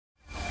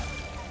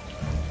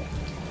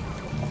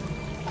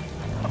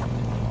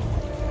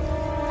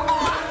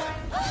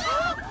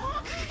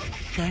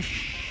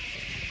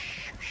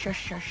Shush. Shush,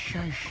 shush,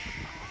 shush.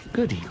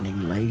 Good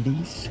evening,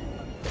 ladies.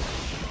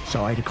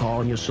 Sorry to call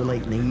on you so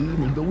late in the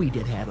evening, but we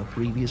did have a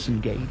previous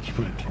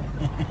engagement.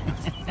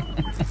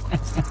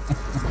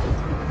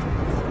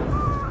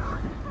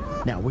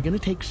 Now, we're gonna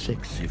take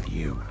 6 of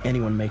you.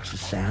 Anyone makes a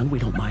sound, we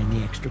don't mind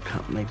the extra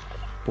company.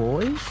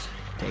 Boys,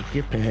 take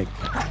your pick.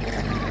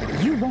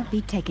 You won't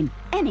be taking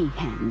any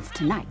hands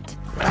tonight.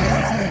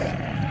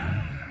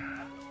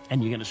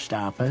 And you're gonna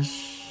stop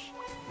us?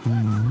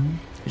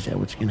 Is that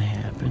what's gonna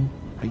happen?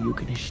 Are you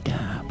gonna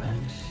stop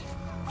us?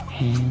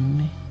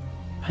 Hen?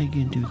 How you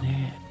gonna do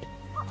that?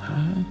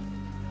 Huh?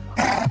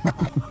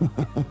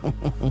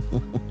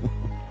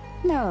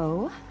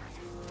 No,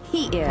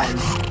 he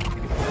is.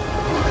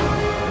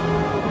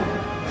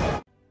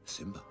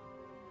 Simba.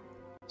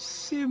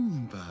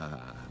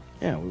 Simba.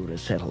 Yeah, we would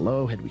have said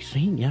hello had we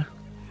seen you.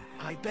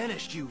 I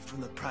banished you from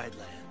the Pride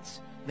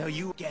Lands. Now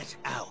you get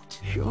out.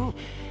 Sure.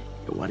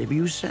 Whatever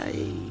you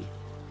say.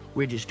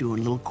 We're just doing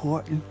a little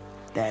courting,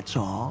 that's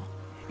all.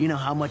 You know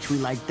how much we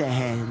like the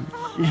hands.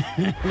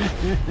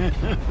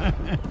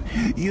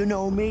 You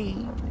know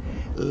me,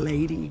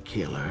 lady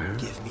killer.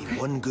 Give me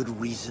one good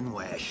reason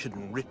why I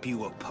shouldn't rip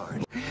you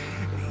apart.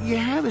 You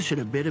have us at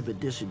a bit of a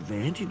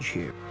disadvantage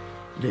here.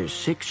 There's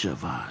 6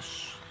 of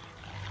us,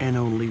 and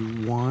only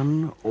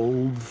 1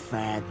 old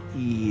fat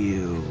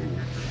you.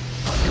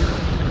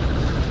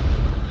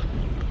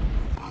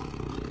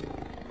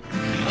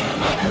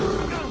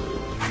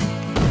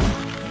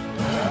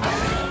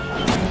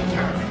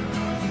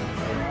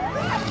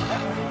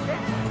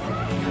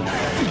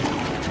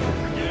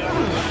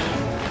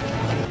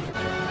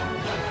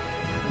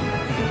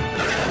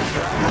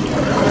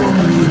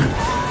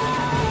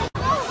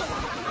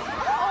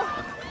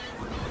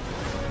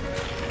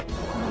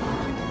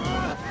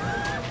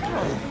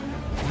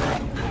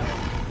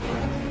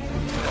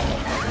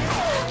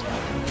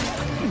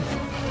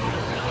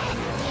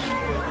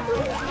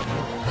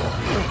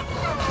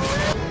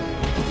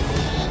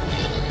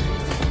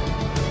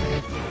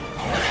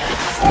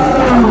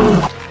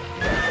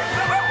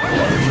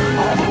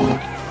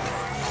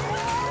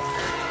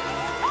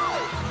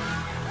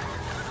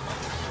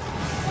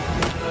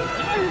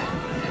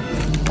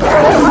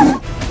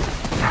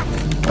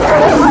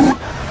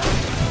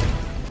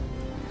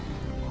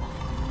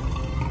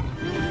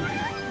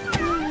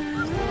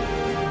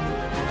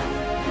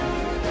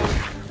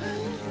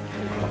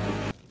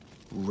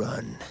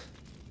 Run.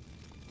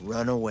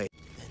 Run away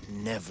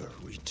and never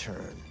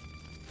return.